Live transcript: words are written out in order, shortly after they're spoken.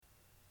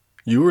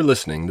You are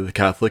listening to the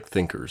Catholic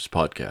Thinkers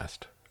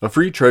Podcast, a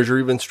free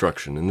treasury of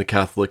instruction in the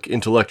Catholic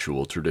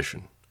intellectual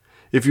tradition.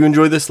 If you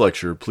enjoy this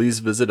lecture, please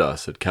visit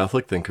us at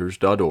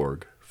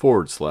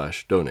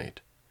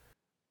catholicthinkers.org/donate.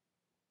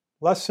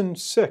 Lesson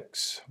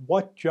 6,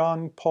 What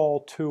John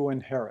Paul II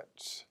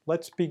Inherits.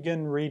 Let's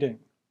begin reading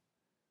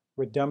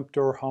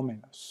Redemptor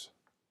Hominis.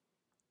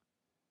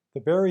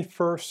 The very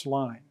first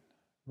line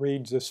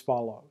reads as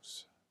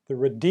follows: The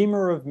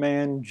Redeemer of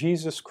man,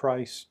 Jesus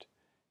Christ,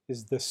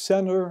 is the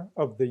center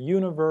of the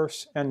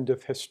universe and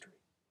of history.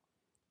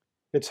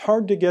 It's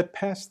hard to get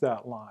past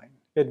that line.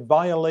 It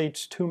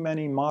violates too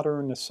many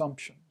modern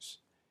assumptions.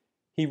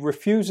 He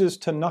refuses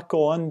to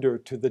knuckle under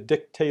to the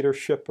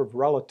dictatorship of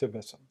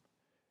relativism.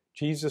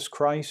 Jesus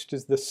Christ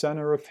is the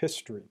center of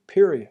history,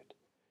 period.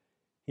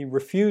 He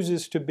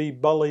refuses to be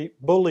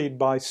bullied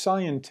by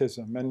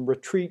scientism and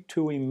retreat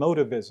to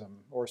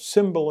emotivism or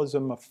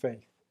symbolism of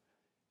faith.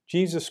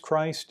 Jesus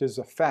Christ is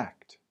a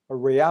fact, a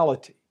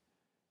reality.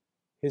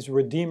 His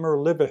Redeemer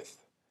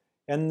liveth,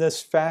 and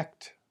this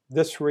fact,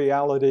 this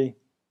reality,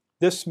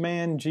 this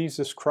man,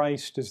 Jesus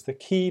Christ, is the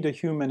key to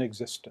human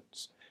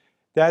existence.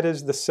 That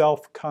is the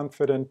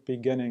self-confident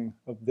beginning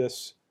of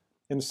this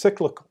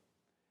encyclical.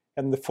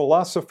 And the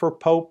philosopher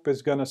Pope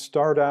is going to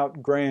start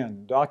out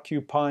grand,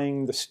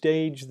 occupying the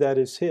stage that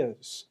is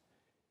his.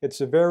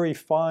 It's a very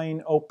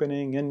fine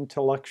opening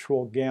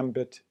intellectual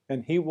gambit,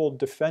 and he will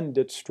defend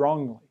it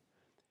strongly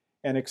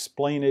and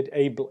explain it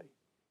ably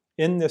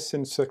in this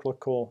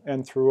encyclical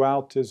and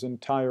throughout his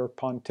entire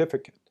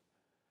pontificate.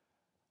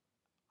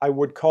 I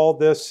would call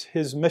this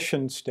his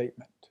mission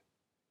statement.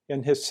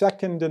 In his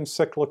second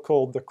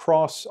encyclical, the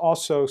cross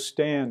also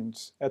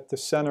stands at the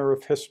center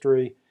of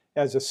history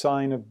as a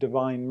sign of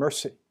divine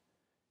mercy.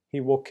 He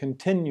will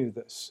continue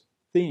this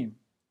theme.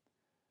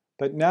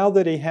 But now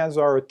that he has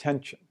our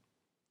attention,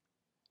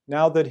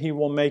 now that he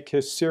will make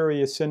his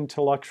serious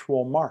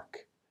intellectual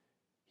mark,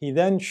 he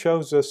then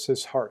shows us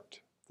his heart.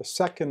 The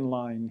second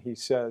line, he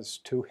says,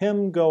 "To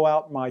him go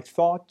out my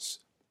thoughts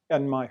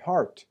and my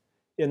heart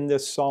in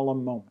this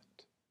solemn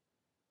moment."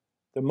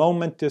 The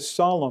moment is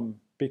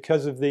solemn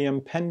because of the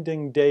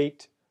impending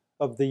date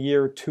of the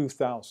year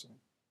 2000.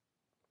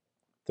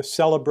 The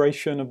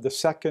celebration of the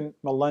second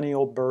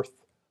millennial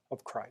birth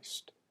of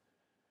Christ.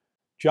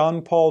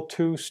 John Paul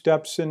II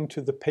steps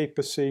into the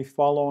papacy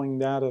following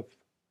that of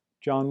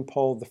John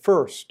Paul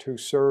I, who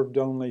served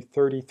only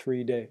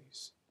 33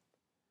 days.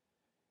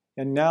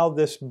 And now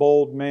this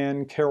bold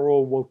man,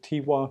 Karol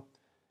Wojtyła,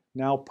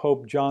 now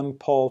Pope John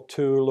Paul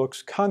II,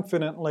 looks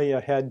confidently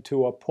ahead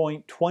to a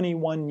point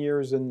 21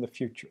 years in the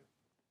future.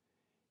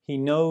 He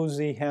knows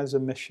he has a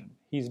mission.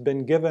 He's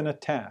been given a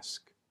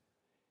task.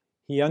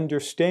 He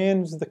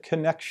understands the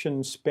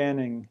connection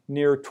spanning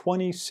near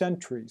 20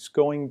 centuries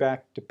going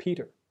back to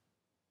Peter.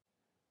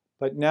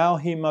 But now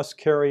he must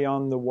carry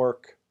on the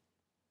work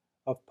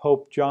of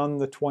Pope John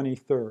the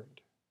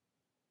 23rd,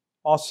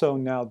 also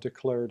now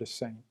declared a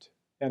saint,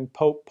 and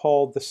Pope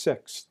Paul VI,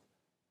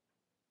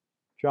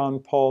 John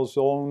Paul's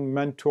own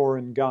mentor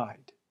and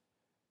guide.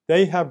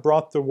 They have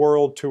brought the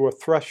world to a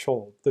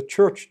threshold, the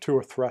church to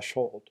a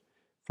threshold,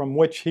 from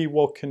which he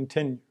will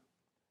continue.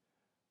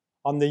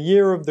 On the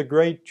year of the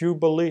great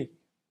Jubilee,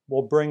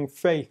 will bring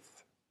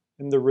faith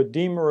in the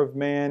Redeemer of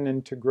man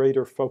into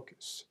greater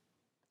focus.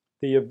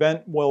 The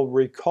event will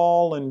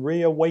recall and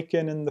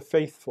reawaken in the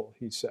faithful,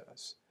 he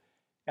says,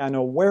 an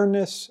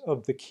awareness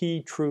of the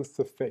key truth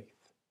of faith.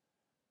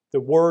 The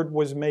Word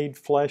was made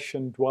flesh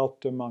and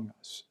dwelt among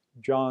us,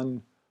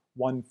 John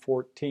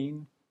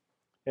 1:14.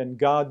 And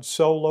God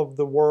so loved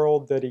the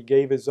world that he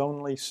gave his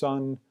only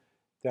Son,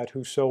 that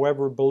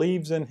whosoever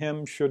believes in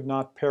him should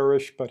not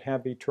perish but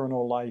have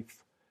eternal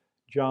life,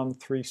 John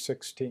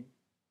 3:16.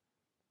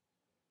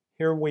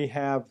 Here we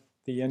have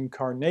the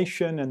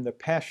incarnation and the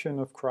passion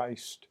of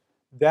Christ.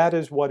 That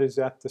is what is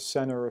at the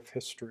center of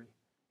history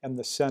and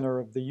the center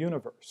of the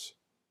universe.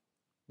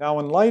 Now,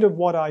 in light of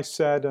what I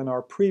said in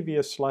our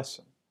previous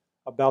lesson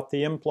about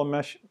the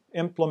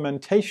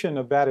implementation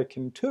of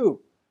Vatican II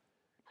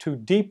to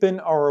deepen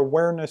our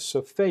awareness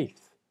of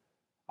faith,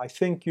 I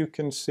think you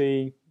can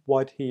see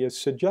what he is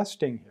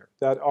suggesting here,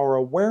 that our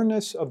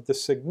awareness of the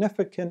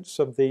significance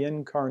of the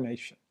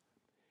incarnation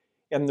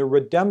and the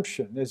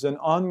redemption is an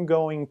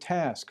ongoing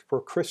task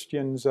for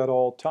Christians at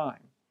all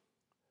time.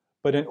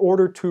 But in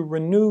order to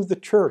renew the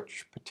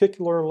church,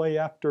 particularly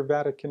after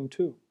Vatican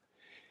II,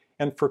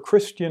 and for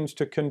Christians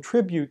to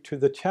contribute to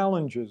the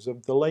challenges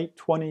of the late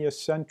 20th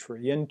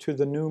century into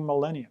the new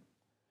millennium,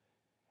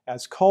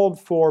 as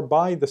called for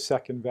by the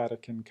Second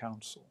Vatican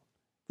Council,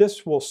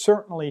 this will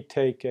certainly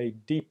take a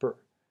deeper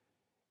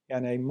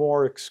and a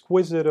more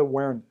exquisite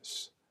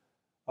awareness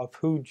of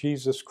who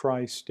Jesus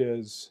Christ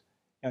is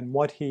and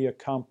what he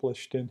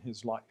accomplished in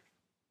his life.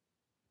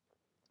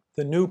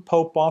 The new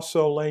Pope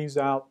also lays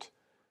out,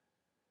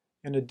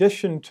 in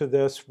addition to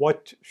this,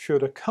 what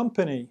should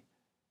accompany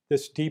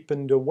this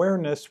deepened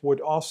awareness would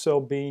also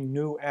be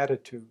new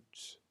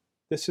attitudes.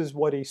 This is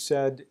what he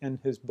said in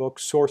his book,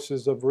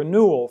 Sources of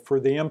Renewal, for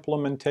the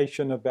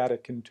implementation of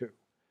Vatican II.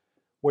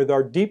 with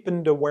our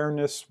deepened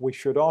awareness, we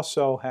should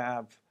also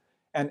have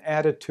an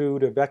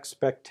attitude of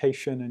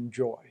expectation and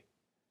joy.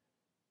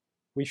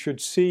 We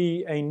should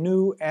see a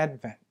new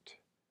advent.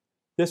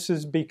 This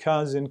is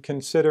because in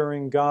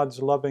considering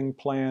God's loving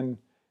plan,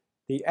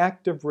 the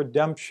act of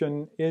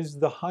redemption is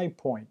the high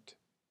point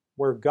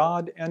where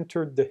God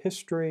entered the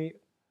history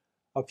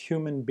of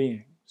human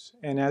beings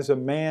and as a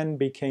man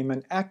became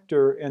an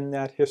actor in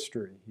that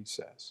history, he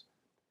says.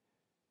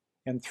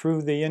 And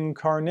through the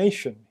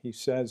incarnation, he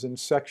says in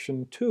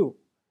section 2,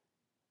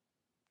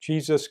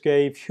 Jesus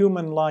gave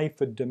human life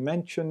a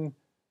dimension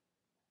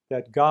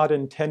that God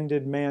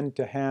intended man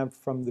to have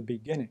from the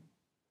beginning,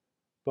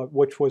 but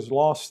which was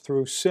lost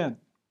through sin.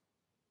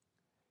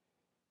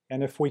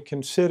 And if we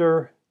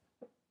consider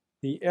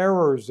the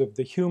errors of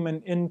the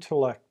human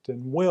intellect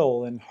and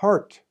will and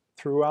heart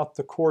throughout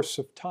the course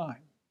of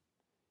time,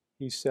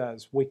 he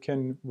says, we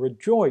can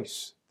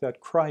rejoice that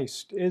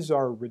Christ is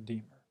our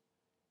Redeemer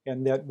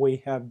and that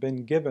we have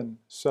been given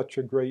such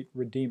a great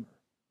Redeemer.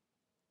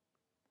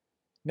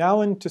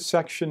 Now into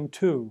section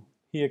 2,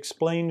 he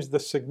explains the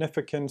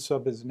significance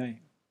of his name,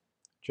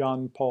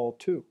 John Paul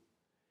II.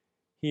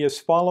 He is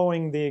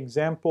following the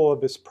example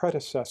of his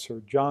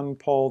predecessor, John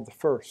Paul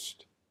I.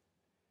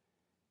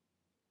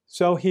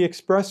 So he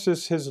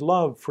expresses his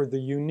love for the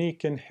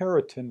unique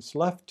inheritance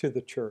left to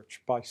the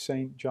Church by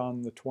St.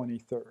 John the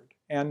 23rd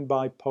and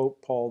by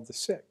Pope Paul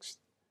VI.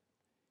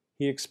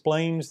 He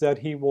explains that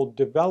he will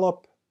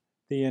develop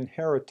the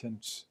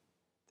inheritance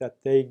that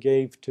they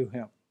gave to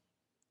him.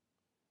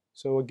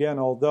 So again,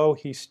 although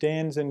he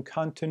stands in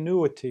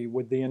continuity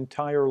with the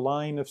entire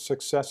line of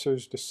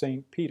successors to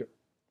St. Peter,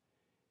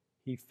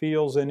 he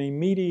feels an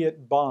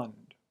immediate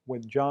bond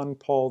with John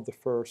Paul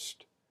I,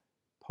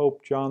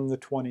 Pope John the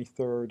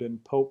 23rd,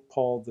 and Pope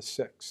Paul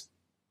VI.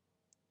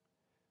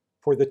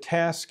 For the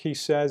task, he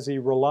says, he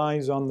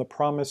relies on the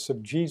promise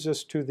of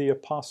Jesus to the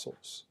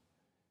apostles,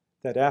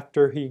 that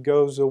after he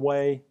goes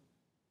away,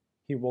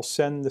 he will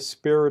send the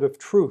Spirit of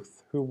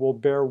truth who will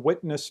bear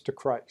witness to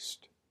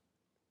Christ.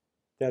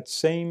 That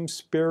same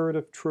Spirit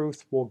of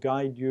truth will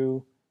guide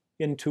you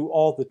into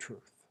all the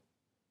truth.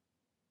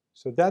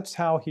 So that's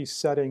how he's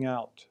setting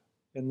out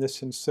in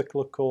this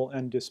encyclical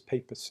Endis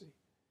Papacy,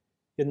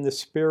 in the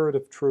Spirit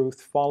of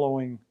truth,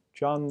 following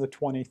John the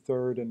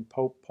 23rd and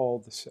Pope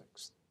Paul VI.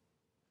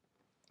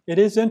 It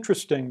is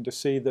interesting to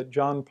see that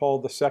John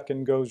Paul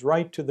II goes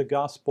right to the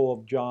Gospel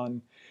of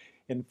John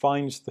and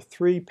finds the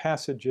 3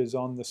 passages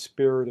on the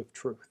Spirit of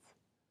truth.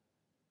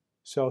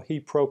 So he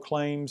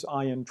proclaims,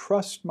 I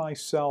entrust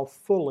myself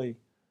fully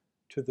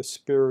to the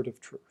Spirit of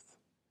truth.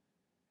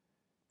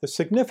 The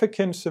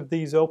significance of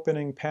these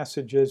opening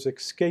passages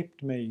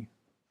escaped me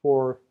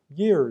for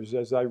years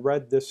as I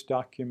read this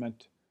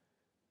document.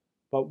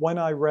 But when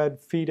I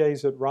read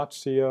Fides et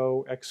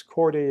Ratio, Ex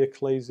Corde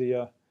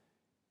Ecclesia,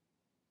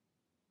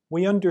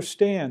 we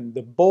understand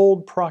the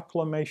bold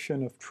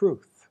proclamation of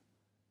truth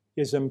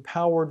is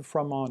empowered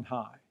from on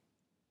high.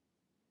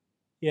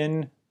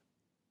 In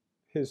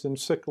his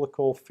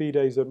encyclical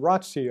Fides et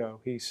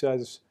Ratio, he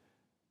says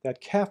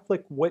that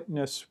Catholic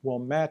witness will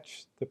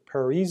match the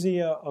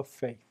parrhesia of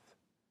faith,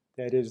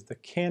 that is, the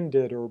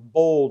candid or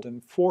bold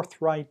and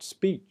forthright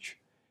speech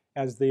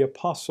as the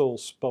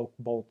apostles spoke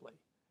boldly.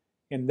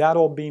 And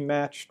that'll be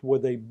matched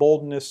with a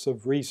boldness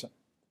of reason.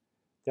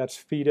 That's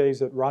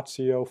Fides et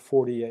Ratio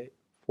 48.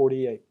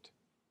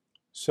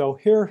 So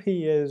here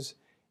he is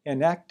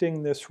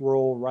enacting this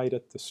role right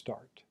at the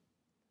start.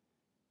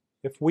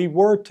 If we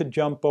were to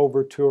jump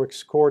over to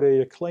Ex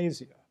Corde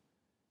Ecclesia,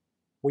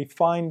 we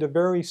find a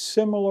very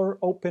similar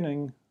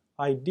opening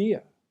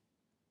idea.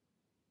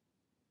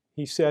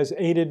 He says,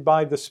 aided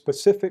by the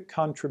specific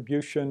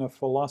contribution of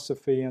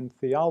philosophy and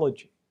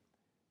theology,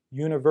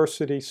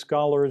 university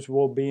scholars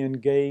will be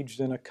engaged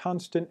in a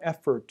constant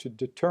effort to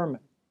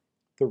determine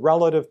the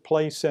relative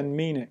place and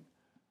meaning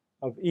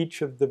of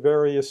each of the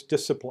various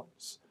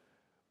disciplines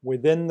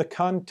within the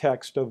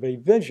context of a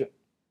vision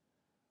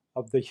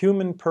of the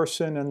human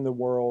person and the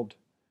world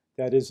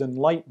that is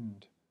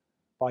enlightened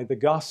by the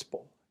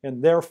gospel,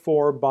 and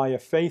therefore by a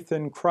faith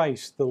in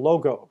Christ, the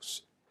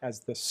Logos,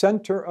 as the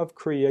center of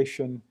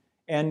creation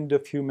and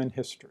of human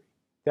history.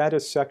 That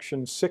is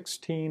section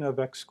 16 of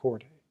Ex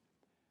Corde.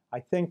 I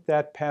think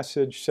that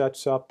passage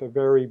sets up a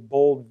very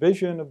bold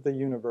vision of the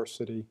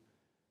university,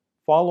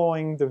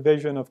 following the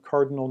vision of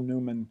Cardinal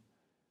Newman,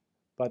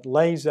 but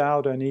lays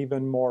out an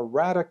even more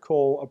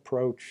radical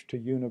approach to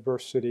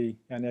university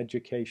and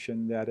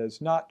education that has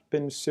not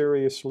been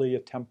seriously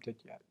attempted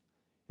yet.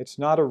 It's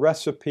not a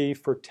recipe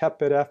for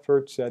tepid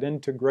efforts at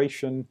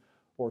integration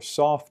or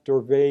soft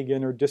or vague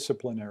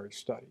interdisciplinary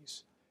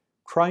studies.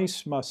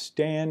 Christ must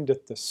stand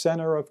at the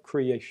center of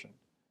creation.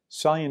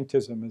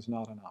 Scientism is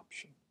not an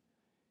option.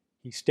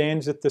 He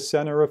stands at the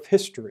center of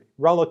history.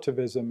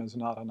 Relativism is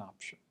not an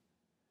option.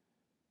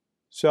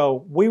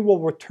 So we will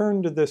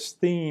return to this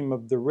theme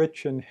of the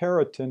rich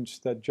inheritance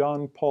that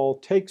John Paul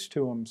takes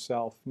to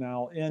himself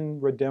now in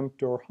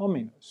Redemptor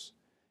Hominis.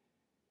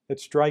 It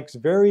strikes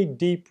very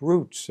deep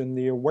roots in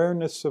the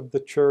awareness of the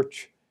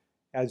Church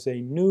as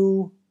a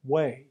new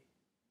way,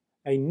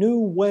 a new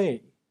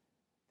way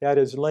that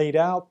is laid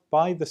out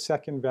by the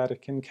Second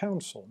Vatican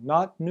Council,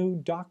 not new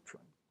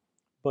doctrine,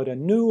 but a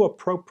new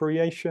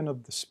appropriation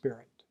of the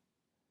Spirit.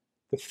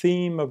 The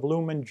theme of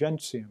Lumen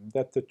Gentium,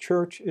 that the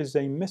Church is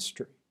a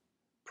mystery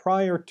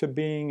prior to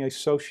being a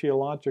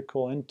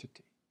sociological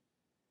entity.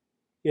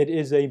 It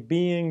is a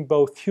being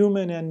both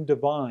human and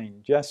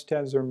divine, just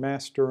as our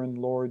Master and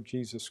Lord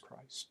Jesus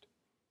Christ.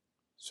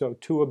 So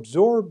to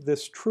absorb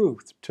this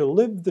truth, to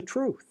live the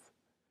truth,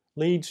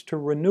 leads to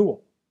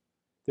renewal,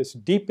 this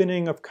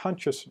deepening of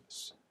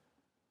consciousness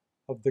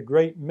of the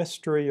great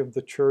mystery of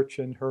the Church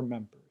and her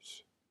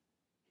members.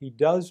 He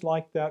does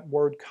like that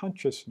word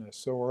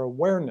consciousness or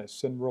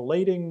awareness in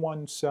relating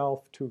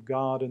oneself to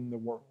God and the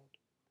world,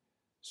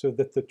 so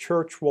that the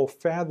Church will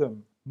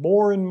fathom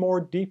more and more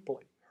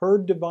deeply her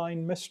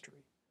divine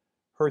mystery,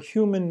 her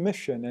human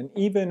mission, and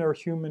even her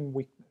human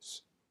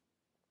weakness.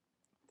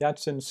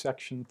 That's in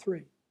section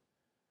 3.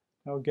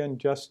 Now again,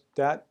 just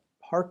that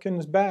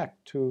harkens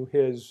back to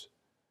his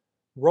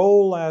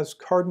role as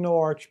Cardinal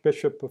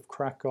Archbishop of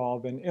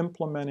Krakow in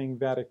implementing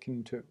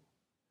Vatican II.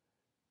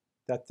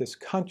 That this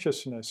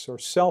consciousness or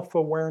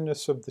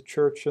self-awareness of the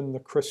Church and the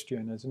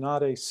Christian is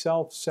not a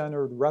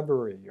self-centered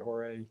reverie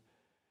or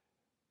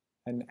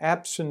an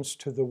absence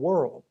to the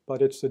world,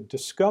 but it's a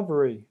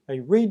discovery,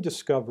 a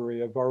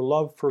rediscovery of our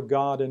love for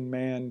God and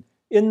man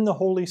in the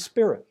Holy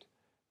Spirit.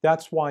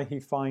 That's why he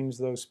finds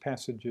those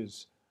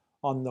passages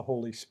on the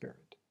Holy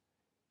Spirit.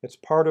 It's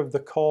part of the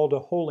call to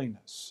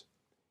holiness.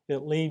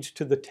 It leads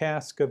to the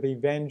task of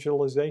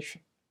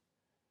evangelization.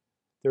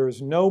 There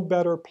is no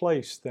better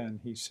place then,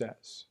 he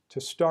says,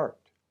 to start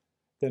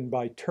than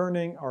by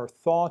turning our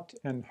thought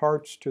and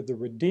hearts to the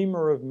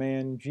Redeemer of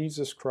man,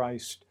 Jesus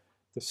Christ,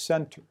 the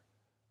center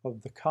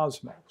of the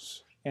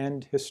cosmos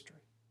and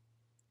history.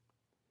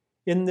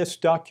 In this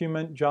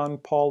document, John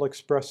Paul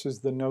expresses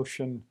the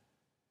notion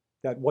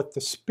that what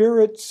the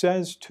Spirit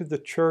says to the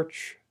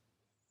Church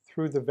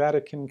through the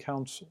Vatican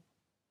Council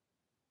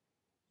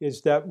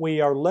is that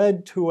we are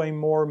led to a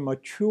more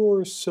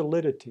mature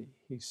solidity,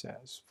 he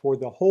says, for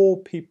the whole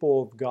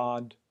people of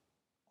God,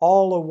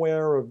 all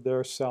aware of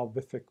their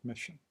salvific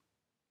mission.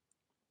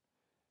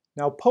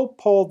 Now, Pope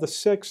Paul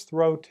VI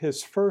wrote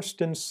his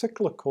first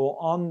encyclical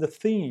on the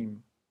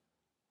theme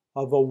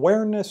of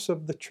awareness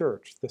of the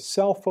Church, the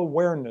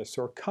self-awareness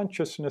or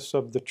consciousness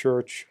of the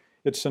Church.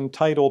 It's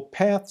entitled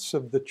Paths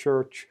of the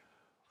Church,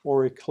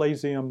 or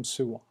Ecclesiam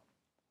Suam.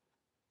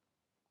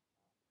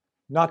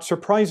 Not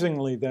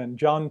surprisingly then,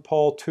 John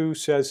Paul II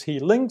says he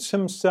links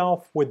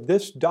himself with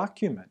this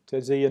document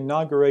as he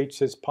inaugurates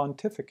his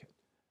pontificate.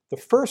 The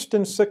first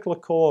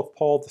encyclical of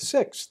Paul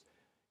VI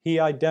he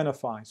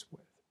identifies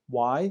with.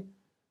 Why?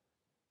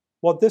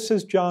 Well, this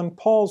is John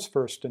Paul's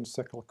first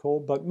encyclical,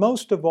 but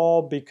most of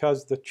all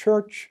because the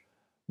Church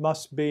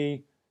must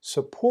be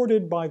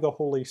supported by the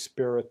Holy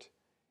Spirit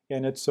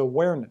in its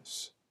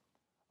awareness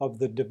of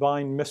the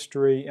divine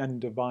mystery and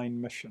divine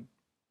mission.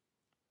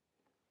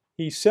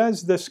 He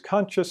says this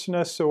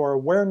consciousness or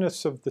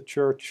awareness of the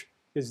Church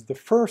is the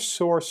first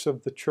source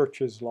of the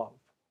Church's love.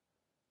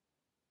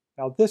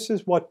 Now, this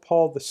is what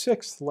Paul VI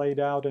laid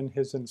out in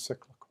his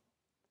encyclical.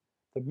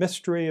 The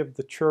mystery of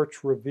the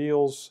Church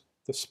reveals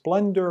the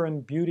splendor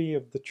and beauty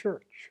of the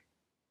Church.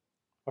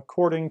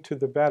 According to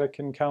the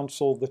Vatican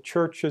Council, the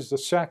Church is a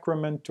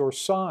sacrament or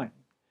sign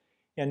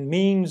and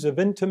means of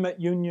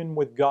intimate union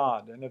with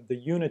God and of the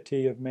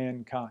unity of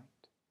mankind.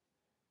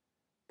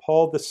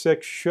 Paul VI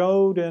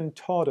showed and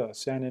taught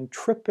us an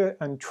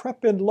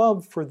intrepid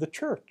love for the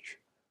Church.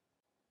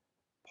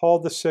 Paul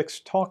VI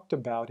talked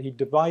about, he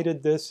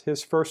divided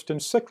his first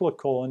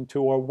encyclical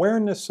into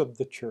awareness of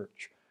the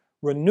Church,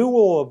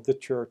 renewal of the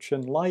Church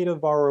in light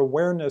of our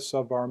awareness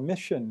of our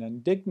mission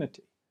and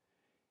dignity,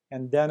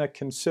 and then a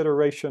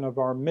consideration of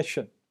our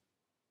mission.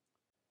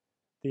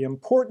 The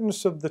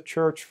importance of the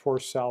Church for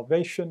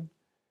salvation,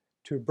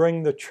 to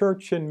bring the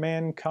Church and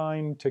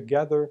mankind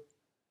together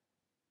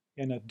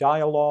in a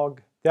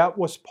dialogue. That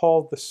was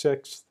Paul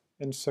VI's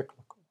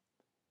encyclical.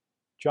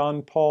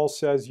 John Paul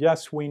says,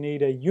 yes, we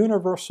need a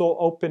universal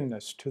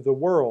openness to the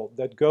world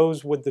that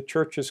goes with the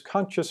Church's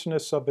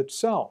consciousness of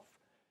itself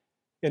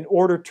in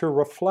order to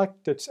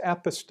reflect its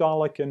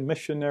apostolic and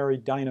missionary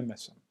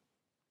dynamism,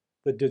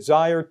 the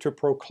desire to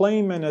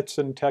proclaim in its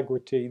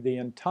integrity the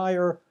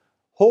entire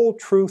whole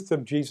truth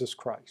of Jesus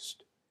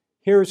Christ.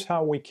 Here's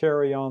how we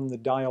carry on the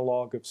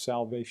dialogue of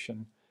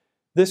salvation.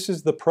 This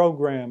is the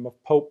program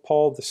of Pope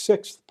Paul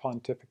VI's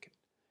pontificate.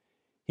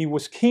 He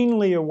was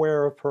keenly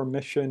aware of her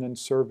mission and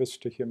service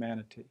to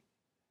humanity.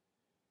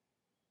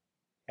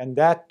 And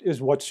that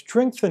is what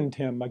strengthened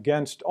him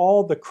against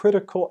all the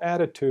critical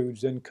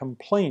attitudes and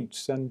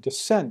complaints and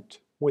dissent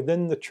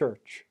within the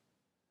Church,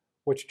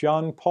 which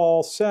John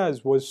Paul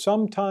says was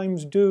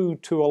sometimes due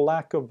to a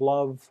lack of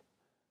love,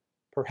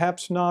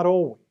 perhaps not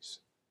always.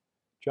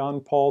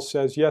 John Paul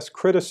says, yes,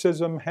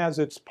 criticism has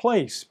its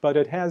place, but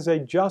it has a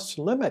just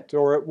limit,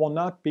 or it will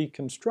not be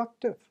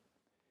constructive.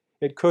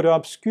 It could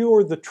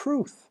obscure the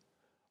truth,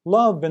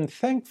 love, and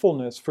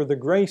thankfulness for the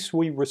grace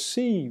we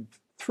receive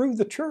through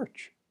the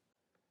Church.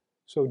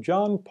 So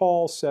John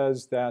Paul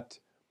says that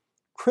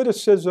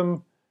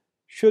criticism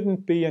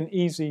shouldn't be an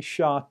easy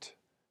shot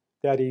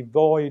that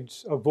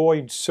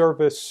avoids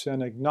service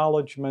and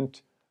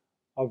acknowledgement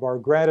of our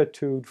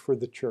gratitude for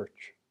the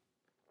church.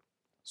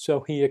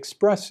 So he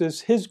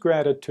expresses his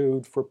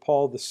gratitude for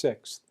Paul VI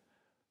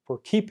for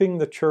keeping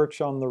the church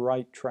on the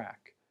right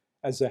track.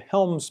 As a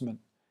helmsman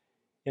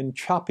in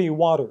choppy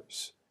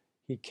waters,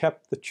 he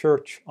kept the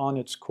church on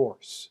its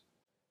course.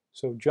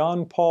 So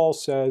John Paul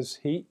says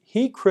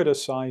he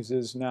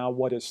criticizes now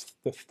what is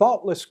the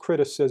thoughtless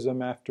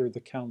criticism after the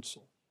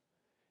council.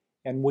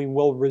 And we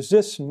will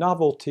resist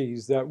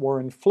novelties that were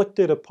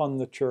inflicted upon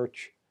the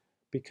church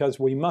because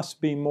we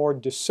must be more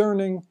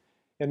discerning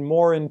and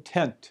more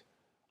intent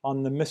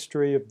on the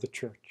mystery of the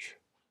church.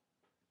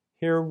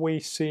 Here we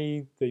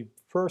see the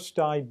first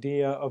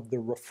idea of the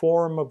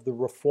reform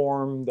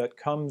that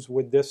comes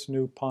with this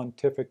new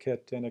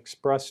pontificate and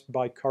expressed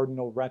by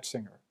Cardinal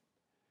Ratzinger.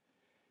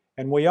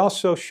 And we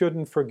also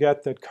shouldn't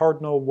forget that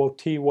Cardinal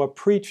Wojtyła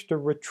preached a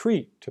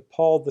retreat to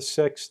Paul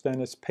VI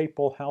and his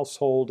papal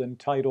household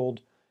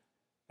entitled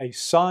A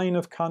Sign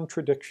of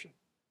Contradiction,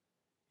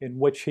 in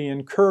which he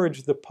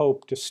encouraged the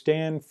Pope to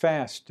stand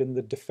fast in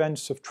the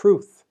defense of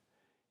truth.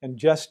 And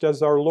just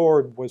as our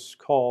Lord was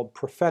called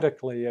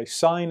prophetically a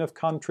sign of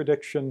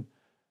contradiction,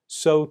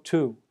 so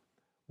too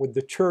would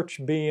the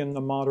church be in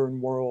the modern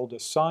world a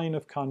sign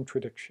of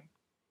contradiction.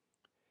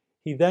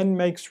 He then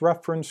makes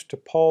reference to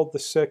Paul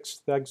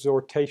VI's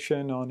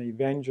exhortation on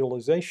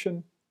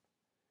evangelization.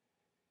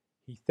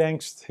 He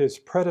thanks his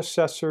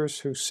predecessors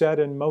who set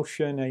in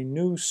motion a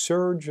new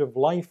surge of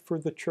life for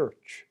the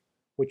church,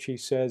 which he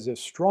says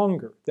is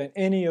stronger than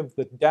any of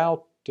the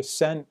doubt,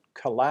 dissent,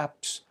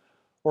 collapse,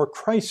 or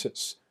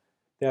crisis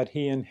that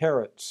he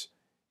inherits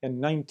in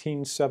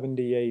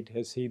 1978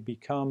 as he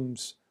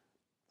becomes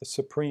the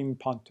Supreme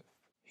Pontiff.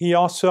 He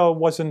also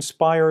was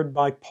inspired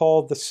by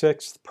Paul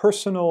VI's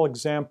personal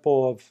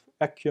example of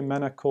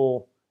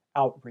ecumenical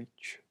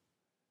outreach.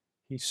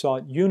 He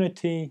sought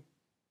unity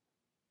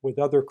with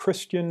other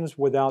Christians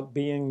without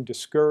being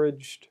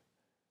discouraged.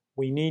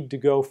 We need to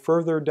go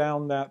further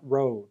down that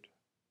road.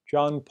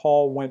 John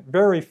Paul went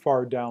very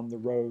far down the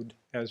road,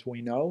 as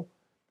we know,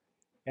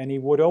 and he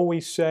would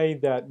always say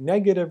that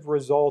negative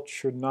results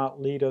should not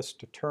lead us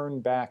to turn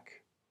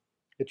back.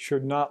 It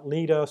should not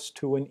lead us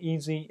to an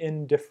easy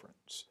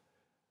indifference,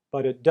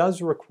 but it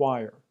does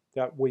require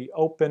that we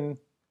open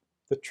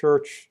the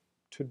church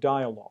to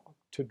dialogue,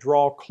 to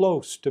draw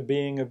close to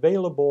being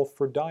available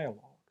for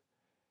dialogue,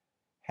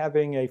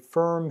 having a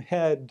firm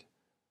head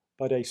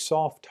but a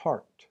soft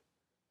heart.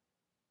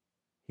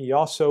 He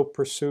also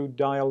pursued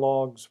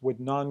dialogues with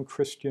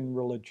non-Christian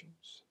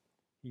religions.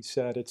 He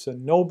said, it's a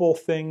noble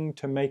thing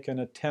to make an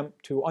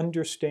attempt to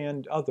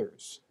understand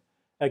others,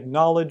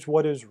 acknowledge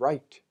what is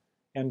right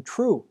and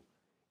true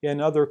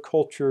in other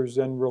cultures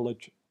and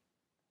religion.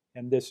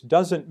 And this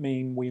doesn't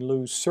mean we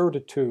lose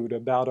certitude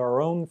about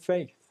our own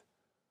faith,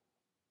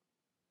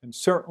 and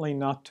certainly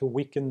not to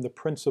weaken the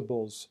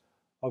principles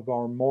of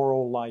our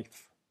moral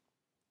life.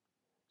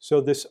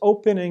 So this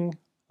opening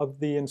of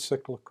the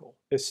encyclical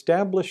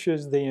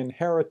establishes the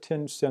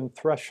inheritance and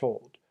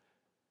threshold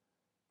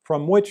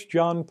from which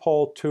John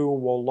Paul II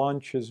will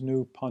launch his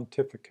new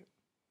pontificate.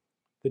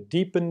 The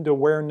deepened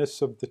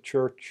awareness of the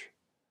church,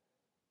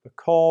 the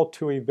call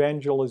to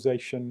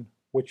evangelization,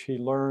 which he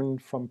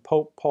learned from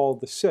Pope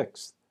Paul VI,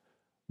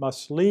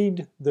 must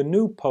lead the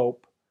new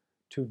Pope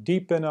to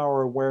deepen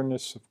our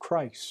awareness of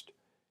Christ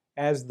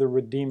as the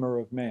Redeemer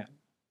of man.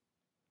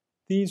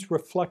 These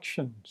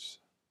reflections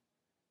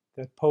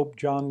that Pope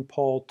John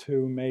Paul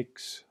II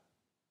makes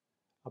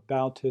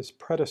about his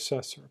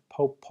predecessor,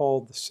 Pope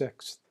Paul VI,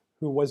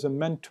 who was a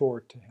mentor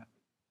to him,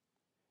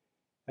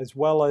 as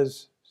well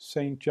as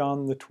St.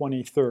 John the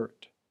 23rd,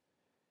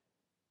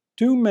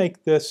 do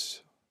make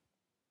this,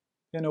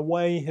 in a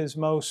way, his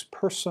most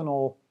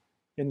personal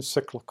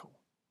encyclical.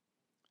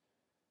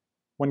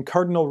 When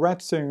Cardinal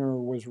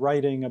Ratzinger was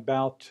writing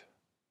about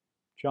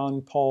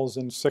John Paul's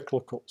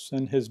encyclicals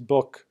in his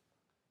book,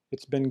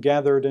 it's been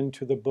gathered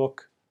into the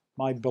book,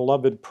 My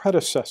Beloved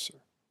Predecessor,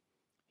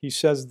 he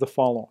says the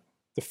following: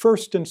 the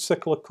first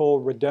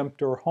encyclical,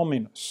 Redemptor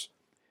Hominis,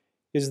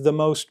 is the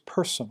most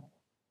personal,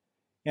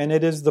 and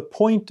it is the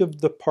point of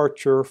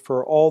departure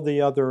for all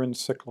the other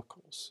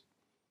encyclicals.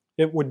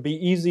 It would be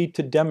easy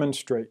to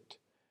demonstrate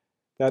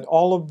that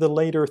all of the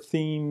later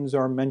themes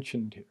are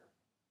mentioned here.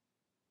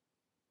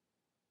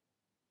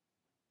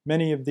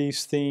 Many of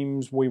these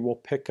themes we will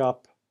pick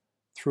up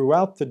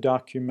throughout the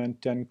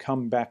document and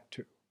come back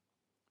to.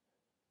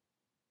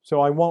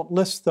 So I won't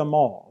list them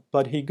all,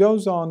 but he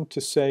goes on to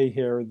say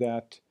here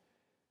that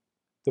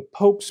the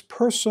Pope's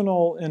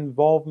personal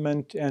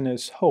involvement and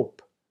his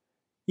hope,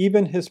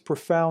 even his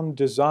profound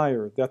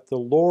desire that the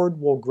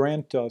Lord will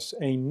grant us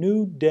a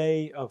new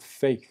day of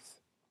faith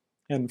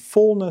and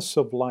fullness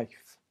of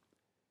life,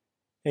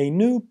 a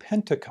new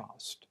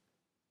Pentecost.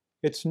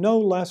 It's no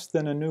less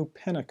than a new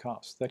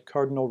Pentecost that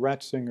Cardinal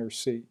Ratzinger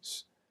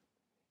sees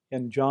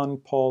in John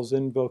Paul's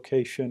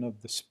invocation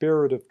of the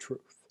Spirit of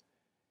truth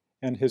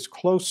and his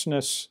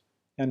closeness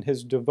and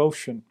his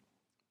devotion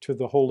to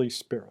the Holy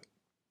Spirit.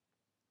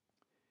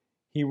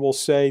 He will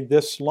say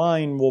this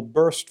line will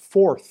burst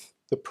forth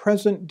the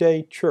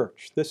present-day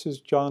church. This is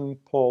John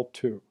Paul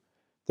II.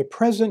 The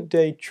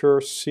present-day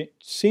church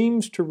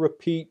seems to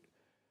repeat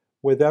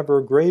with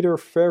ever greater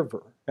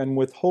fervor and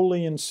with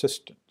holy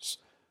insistence,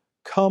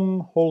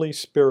 "Come, Holy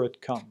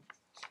Spirit, come."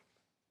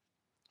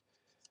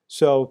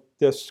 So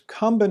this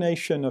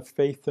combination of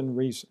faith and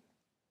reason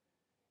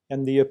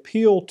and the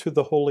appeal to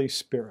the Holy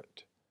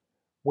Spirit,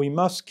 we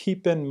must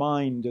keep in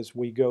mind as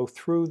we go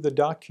through the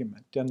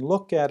document and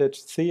look at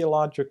its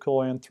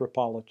theological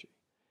anthropology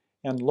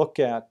and look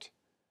at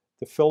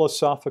the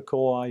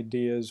philosophical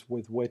ideas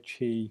with which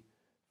he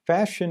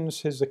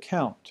fashions his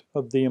account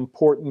of the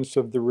importance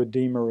of the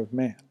Redeemer of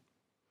man.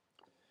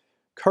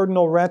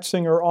 Cardinal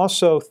Ratzinger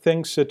also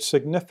thinks it's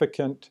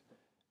significant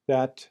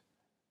that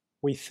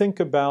we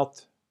think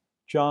about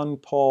John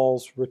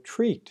Paul's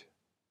retreat,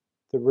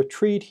 the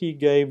retreat he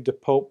gave to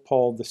Pope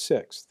Paul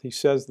VI. He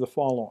says the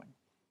following: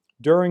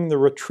 during the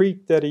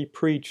retreat that he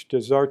preached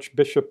as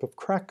Archbishop of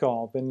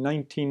Krakow in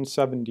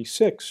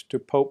 1976 to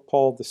Pope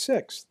Paul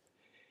VI,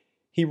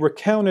 he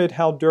recounted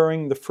how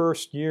during the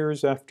first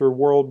years after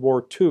World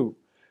War II,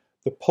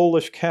 the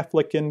Polish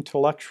Catholic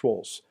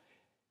intellectuals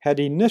had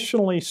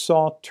initially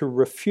sought to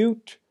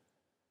refute,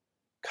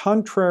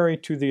 contrary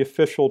to the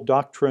official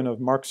doctrine of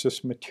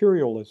Marxist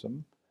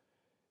materialism,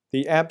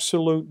 the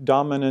absolute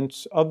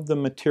dominance of the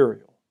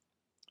material.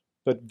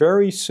 But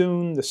very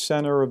soon the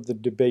center of the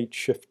debate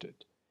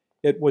shifted.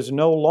 It was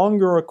no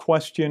longer a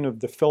question of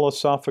the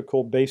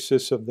philosophical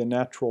basis of the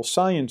natural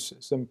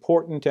sciences,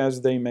 important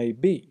as they may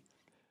be,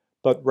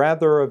 but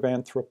rather of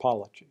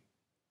anthropology.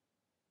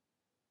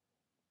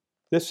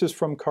 This is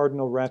from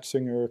Cardinal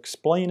Ratzinger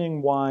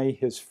explaining why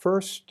his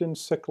first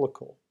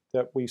encyclical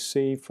that we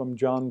see from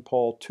John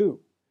Paul II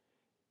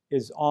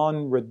is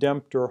on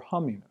Redemptor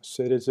Hominis.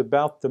 It is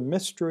about the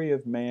mystery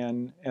of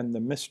man and the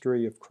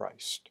mystery of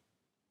Christ.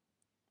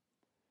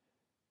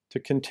 To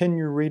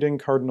continue reading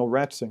Cardinal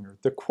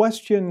Ratzinger, the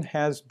question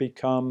has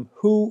become,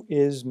 who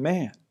is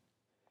man?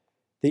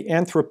 The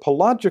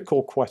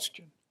anthropological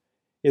question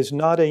is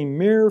not a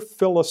mere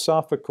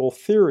philosophical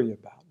theory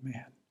about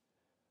man,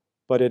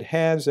 but it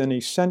has an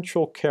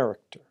essential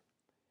character,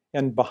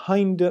 and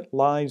behind it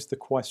lies the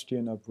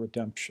question of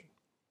redemption.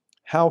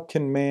 How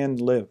can man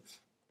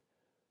live?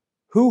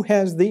 Who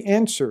has the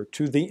answer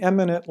to the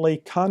eminently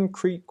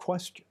concrete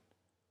question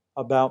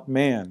about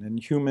man and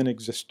human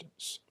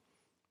existence?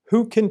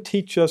 Who can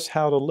teach us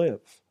how to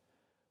live?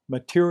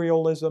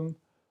 Materialism,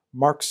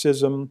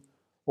 Marxism,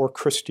 or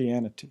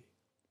Christianity?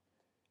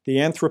 The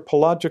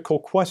anthropological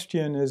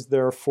question is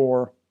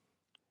therefore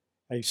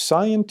a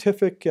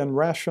scientific and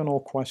rational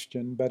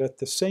question, but at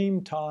the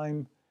same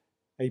time,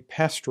 a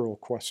pastoral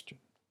question.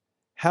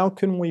 How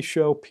can we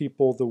show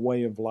people the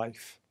way of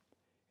life?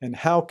 And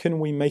how can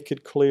we make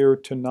it clear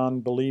to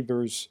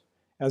non-believers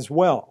as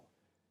well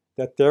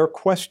that their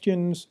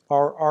questions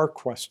are our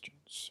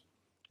questions,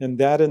 and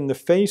that in the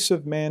face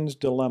of man's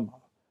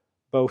dilemma,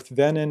 both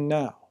then and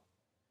now,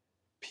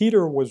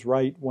 Peter was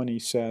right when he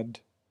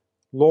said,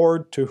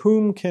 "Lord, to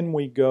whom can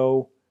we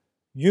go?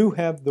 You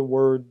have the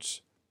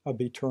words of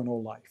eternal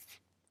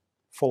life."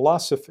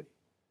 Philosophy,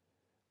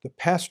 the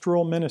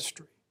pastoral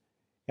ministry,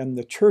 and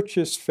the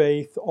church's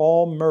faith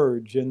all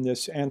merge in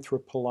this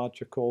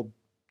anthropological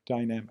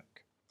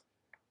dynamic.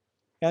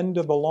 End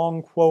of a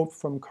long quote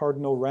from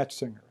Cardinal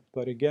Ratzinger,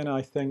 but again,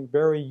 I think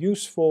very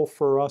useful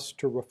for us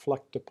to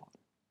reflect upon.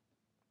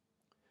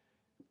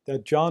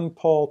 That John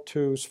Paul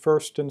II's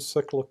first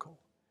encyclical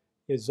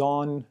is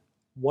on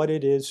what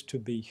it is to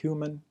be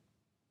human,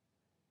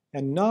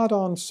 and not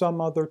on some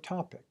other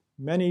topic.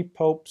 Many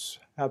popes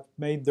have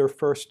made their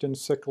first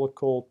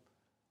encyclical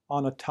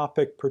on a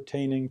topic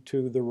pertaining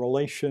to the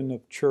relation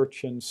of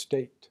church and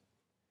state,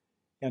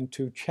 and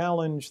to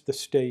challenge the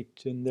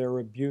state in their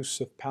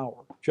abuse of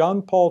power.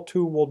 John Paul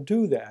II will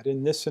do that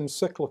in this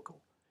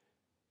encyclical,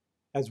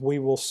 as we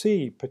will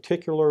see,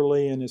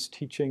 particularly in his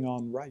teaching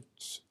on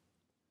rights.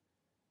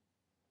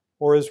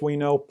 Or as we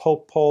know,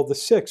 Pope Paul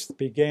VI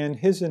began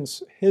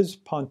his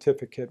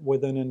pontificate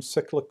with an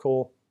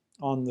encyclical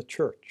on the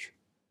church.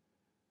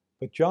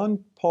 But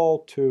John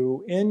Paul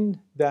II,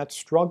 in that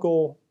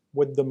struggle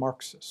with the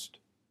Marxist,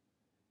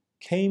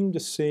 came to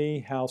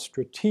see how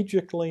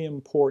strategically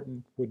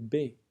important would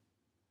be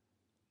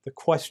the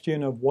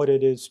question of what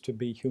it is to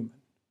be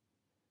human.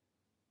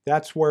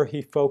 That's where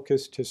he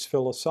focused his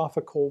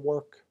philosophical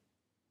work,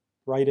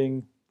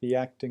 writing The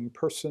Acting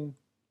Person.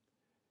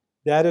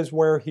 That is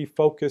where he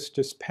focused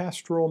his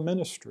pastoral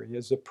ministry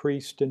as a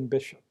priest and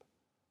bishop,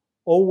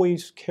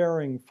 always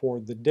caring for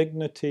the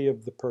dignity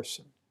of the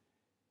person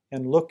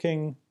and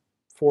looking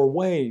for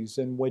ways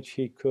in which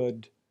he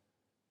could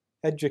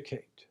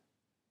educate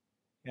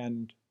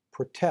and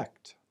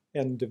protect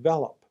and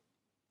develop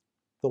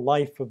the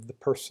life of the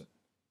person.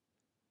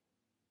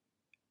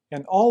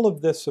 And all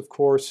of this, of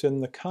course,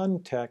 in the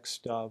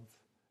context of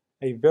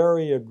a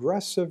very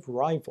aggressive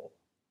rival,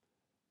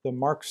 the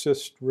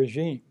Marxist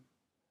regime,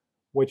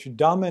 which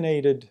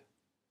dominated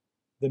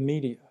the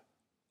media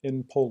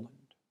in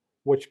Poland,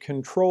 which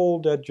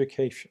controlled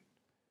education,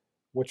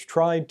 which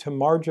tried to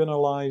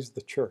marginalize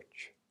the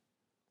church.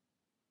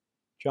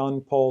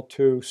 John Paul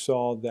II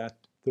saw that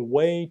the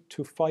way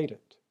to fight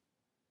it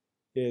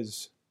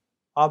is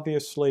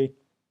obviously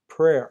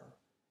prayer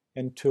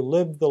and to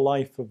live the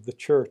life of the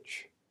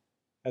church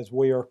as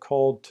we are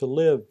called to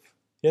live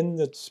in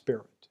the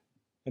Spirit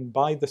and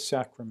by the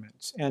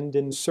sacraments and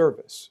in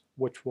service,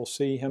 which we'll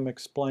see him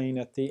explain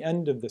at the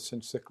end of this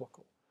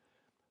encyclical,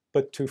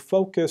 but to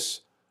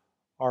focus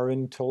our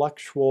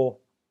intellectual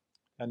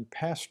and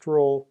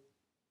pastoral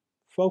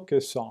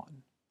focus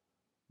on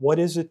what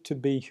is it to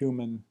be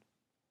human,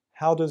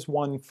 how does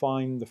one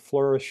find the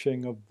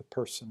flourishing of the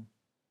person.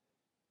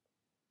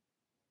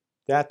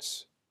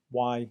 That's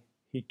why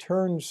he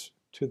turns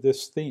to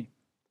this theme.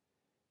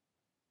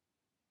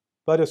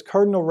 But as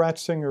Cardinal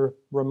Ratzinger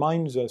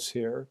reminds us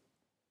here,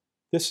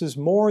 this is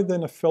more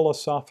than a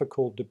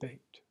philosophical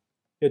debate.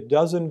 It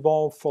does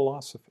involve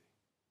philosophy,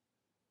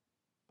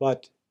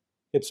 but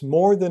it's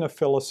more than a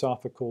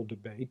philosophical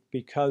debate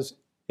because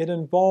it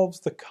involves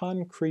the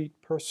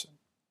concrete person.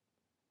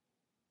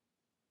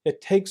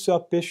 It takes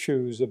up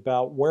issues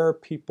about where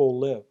people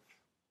live.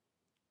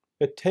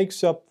 It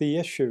takes up the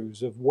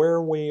issues of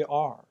where we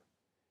are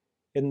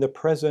in the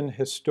present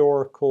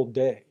historical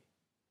day,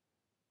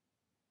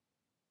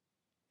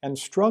 and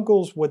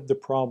struggles with the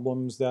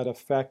problems that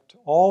affect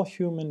all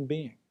human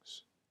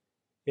beings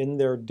in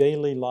their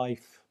daily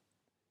life,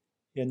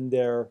 in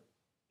their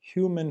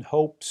human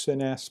hopes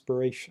and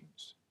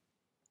aspirations.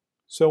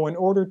 So in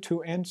order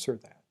to answer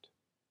that,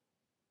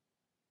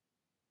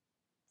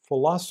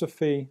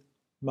 philosophy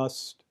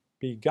must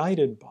be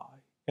guided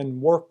by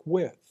and work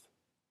with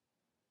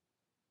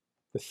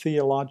the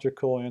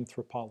theological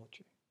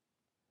anthropology,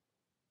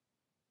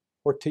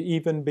 or to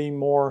even be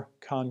more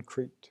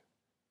concrete.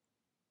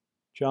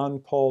 John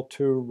Paul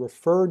II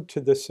referred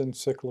to this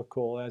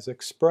encyclical as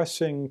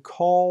expressing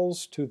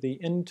calls to the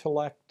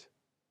intellect,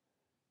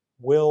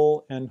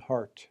 will, and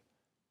heart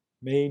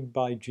made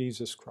by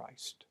Jesus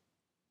Christ.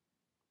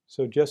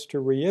 So just to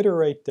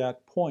reiterate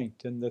that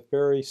point in the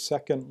very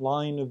second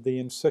line of the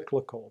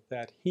encyclical,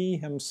 that he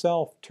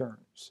himself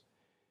turns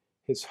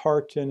his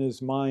heart and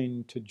his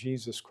mind to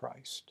Jesus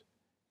Christ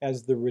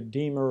as the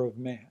Redeemer of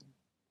man,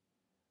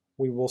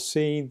 we will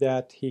see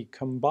that he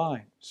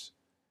combines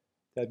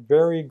that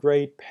very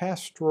great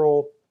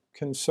pastoral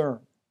concern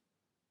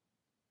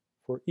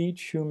for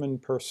each human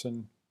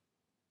person,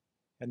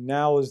 and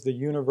now as the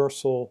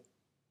universal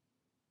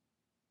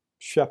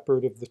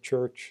shepherd of the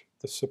church,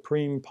 the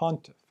supreme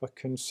pontiff, a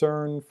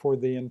concern for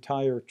the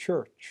entire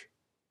church,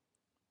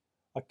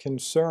 a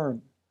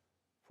concern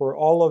for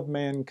all of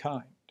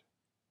mankind.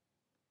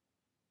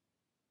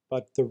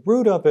 But the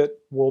root of it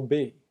will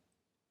be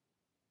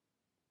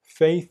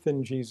faith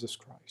in Jesus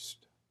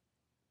Christ.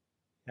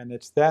 And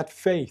it's that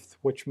faith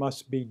which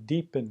must be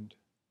deepened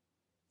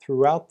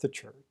throughout the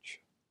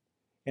church.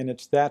 And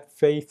it's that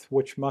faith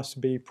which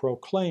must be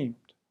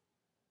proclaimed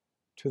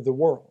to the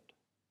world.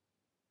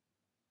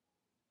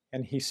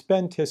 And he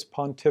spent his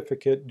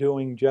pontificate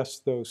doing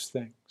just those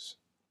things.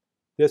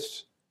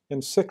 This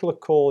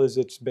encyclical is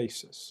its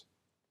basis.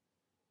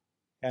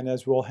 And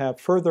as we'll have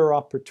further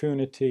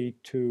opportunity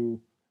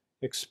to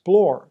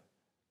explore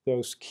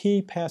those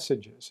key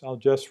passages, I'll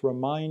just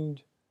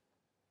remind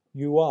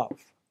you of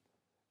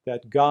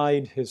that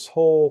guide his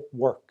whole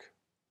work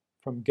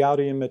from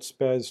Gaudium et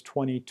Spes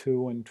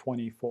 22 and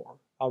 24.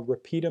 I'll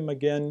repeat them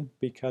again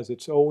because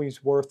it's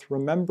always worth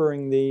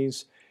remembering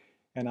these,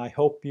 and I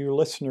hope you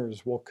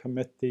listeners will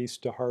commit these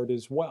to heart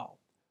as well.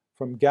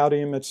 From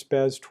Gaudium et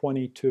Spes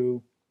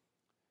 22,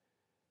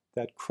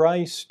 that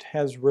Christ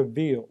has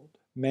revealed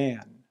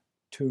man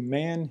to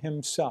man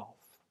himself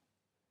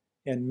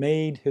and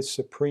made his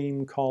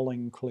supreme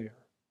calling clear.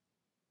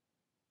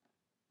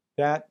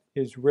 That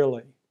is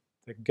really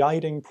the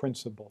guiding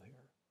principle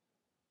here,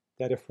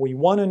 that if we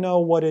want to know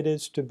what it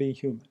is to be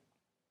human,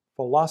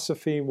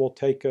 philosophy will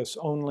take us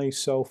only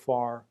so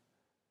far,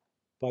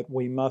 but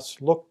we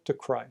must look to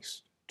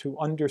Christ to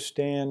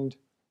understand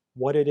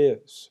what it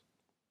is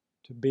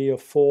to be a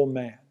full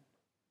man,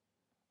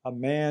 a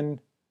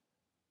man,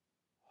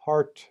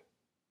 heart,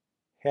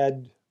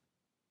 head,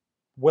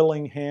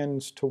 willing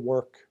hands to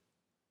work,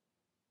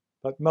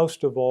 but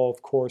most of all,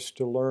 of course,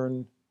 to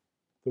learn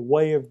the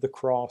way of the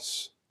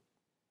cross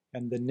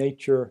and the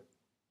nature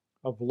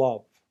of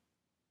love,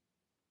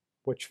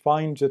 which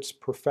finds its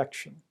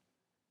perfection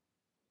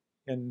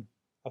in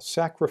a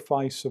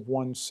sacrifice of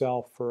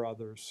oneself for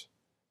others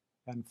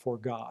and for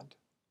God.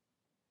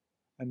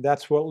 And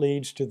that's what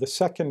leads to the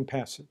second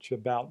passage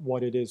about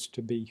what it is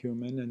to be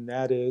human, and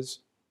that is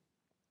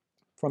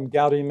from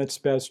Gaudium et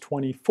Spes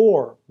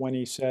 24, when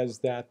he says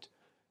that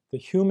the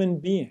human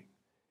being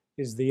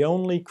is the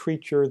only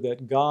creature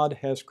that God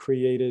has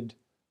created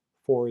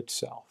for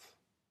itself,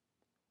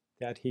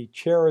 that he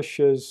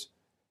cherishes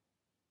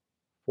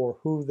for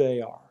who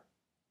they are.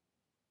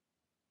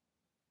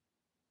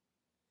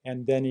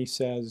 And then he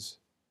says,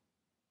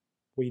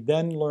 we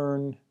then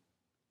learn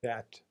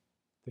that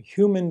the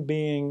human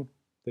being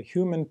The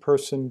human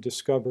person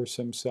discovers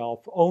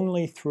himself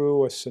only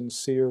through a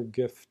sincere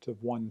gift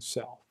of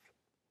oneself.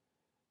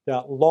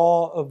 That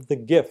law of the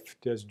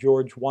gift, as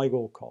George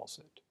Weigel calls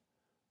it,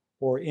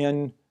 or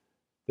in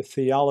the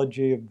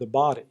theology of the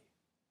body,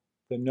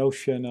 the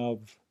notion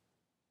of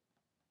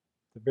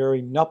the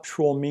very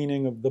nuptial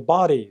meaning of the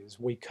body as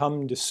we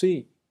come to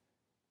see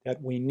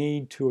that we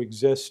need to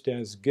exist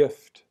as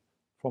gift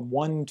from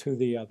one to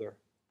the other,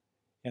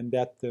 and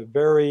that the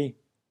very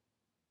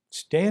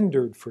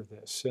standard for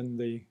this and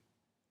the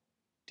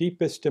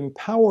deepest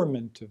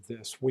empowerment of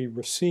this we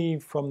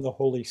receive from the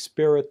Holy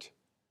Spirit,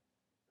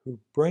 who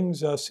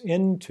brings us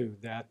into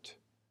that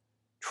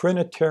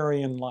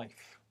Trinitarian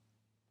life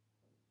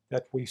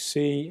that we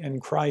see in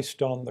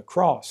Christ on the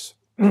cross,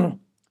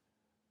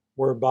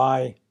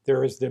 whereby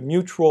there is the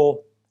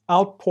mutual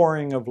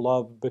outpouring of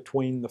love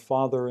between the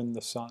Father and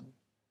the Son,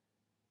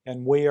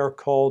 and we are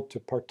called to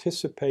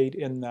participate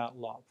in that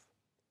love.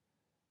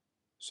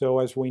 So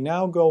as we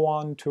now go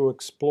on to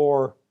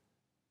explore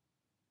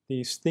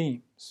these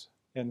themes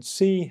and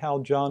see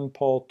how John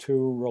Paul II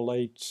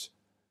relates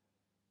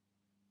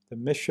the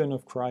mission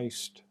of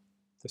Christ,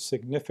 the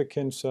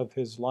significance of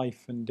his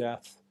life and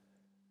death,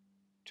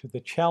 to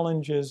the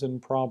challenges and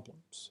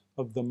problems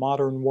of the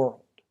modern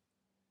world,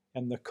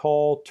 and the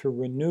call to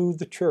renew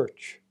the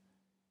church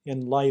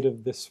in light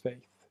of this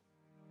faith,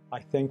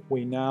 I think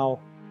we now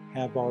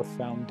have our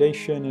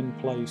foundation in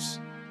place,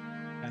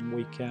 and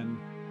we can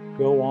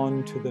go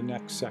on to the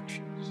next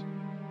sections.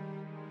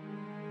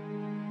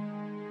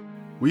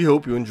 We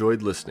hope you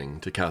enjoyed listening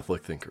to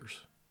Catholic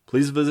Thinkers.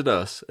 Please visit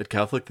us at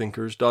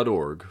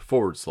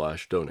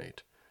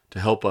catholicthinkers.org/donate to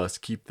help us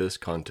keep this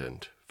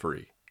content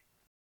free.